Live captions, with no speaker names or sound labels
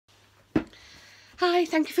Hi,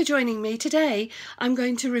 thank you for joining me. Today I'm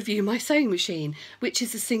going to review my sewing machine, which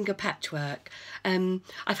is a Singer Patchwork.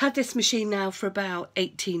 I've had this machine now for about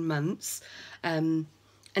 18 months and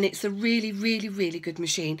it's a really good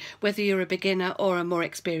machine, whether you're a beginner or a more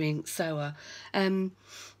experienced sewer.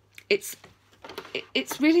 It's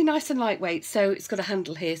really nice and lightweight, so it's got a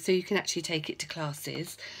handle here so you can actually take it to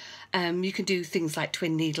classes. You can do things like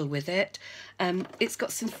twin needle with it. It's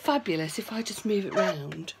got some fabulous, if I just move it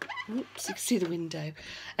round, oops, you can see the window,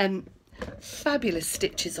 fabulous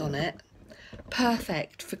stitches on it,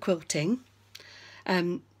 perfect for quilting,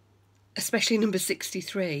 especially number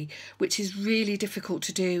 63, which is really difficult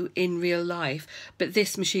to do in real life, but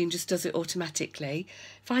this machine just does it automatically.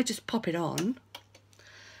 If I just pop it on,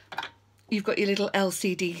 you've got your little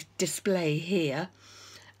LCD display here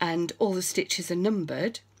and all the stitches are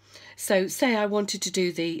numbered. So say I wanted to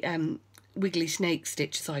do the wiggly snake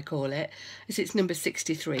stitch, as I call it, as it's number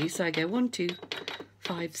 63. So I go 1, 2,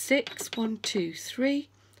 5, 6, 1, 2, 3,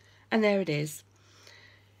 and there it is.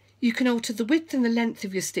 You can alter the width and the length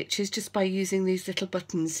of your stitches just by using these little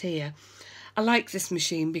buttons here. I like this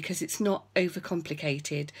machine because it's not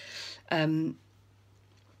overcomplicated.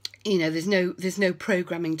 You know, there's no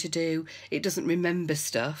programming to do. It doesn't remember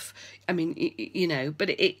stuff. I mean, you know,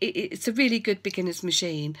 but it's a really good beginner's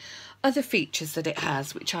machine. Other features that it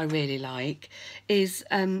has, which I really like, is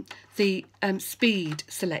the speed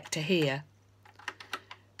selector here.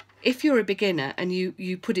 If you're a beginner and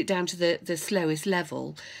you put it down to the slowest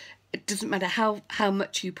level, it doesn't matter how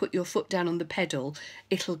much you put your foot down on the pedal,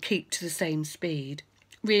 it'll keep to the same speed.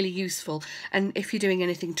 Really useful. And if you're doing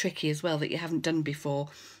anything tricky as well that you haven't done before,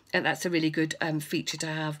 and that's a really good feature to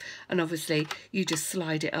have. And obviously you just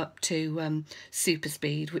slide it up to super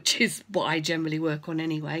speed, which is what I generally work on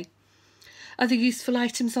anyway. Other useful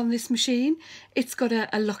items on this machine, it's got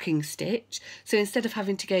a locking stitch, so instead of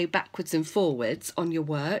having to go backwards and forwards on your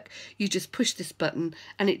work, you just push this button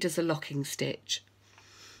and it does a locking stitch.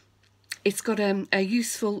 It's got a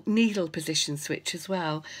useful needle position switch as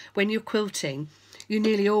well. When you're quilting, you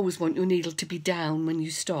nearly always want your needle to be down when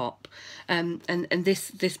you stop, and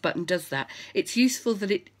this button does that. It's useful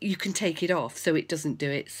that you can take it off so it doesn't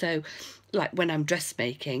do it. So like when I'm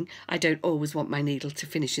dressmaking, I don't always want my needle to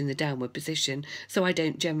finish in the downward position, so I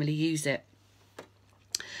don't generally use it.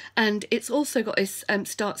 And it's also got this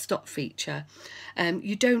start-stop feature.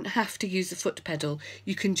 You don't have to use the foot pedal,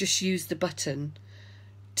 you can just use the button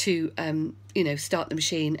to you know, start the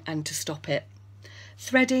machine and to stop it.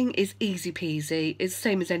 Threading is easy peasy, it's the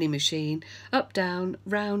same as any machine, up, down,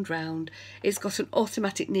 round, round. It's got an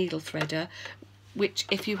automatic needle threader, which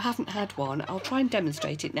if you haven't had one, I'll try and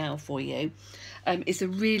demonstrate it now for you. It's a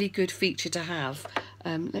really good feature to have.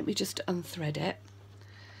 Let me just unthread it.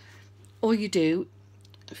 All you do,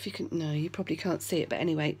 if you can, no, you probably can't see it, but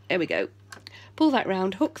anyway, there we go. Pull that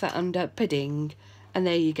round, hook that under, pa-ding, and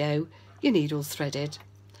there you go, your needle's threaded.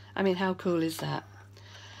 I mean, how cool is that?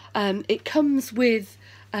 It comes with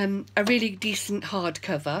a really decent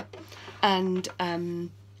hardcover and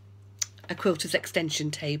a quilter's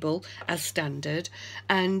extension table as standard,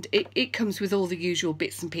 and it comes with all the usual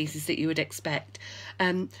bits and pieces that you would expect.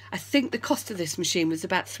 I think the cost of this machine was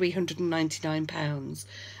about £399.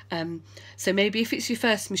 So maybe if it's your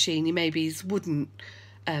first machine, you maybe wouldn't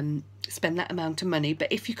spend that amount of money,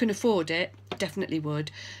 but if you can afford it, definitely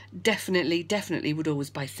would. Definitely would always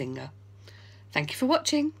buy Singer. Thank you for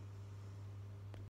watching.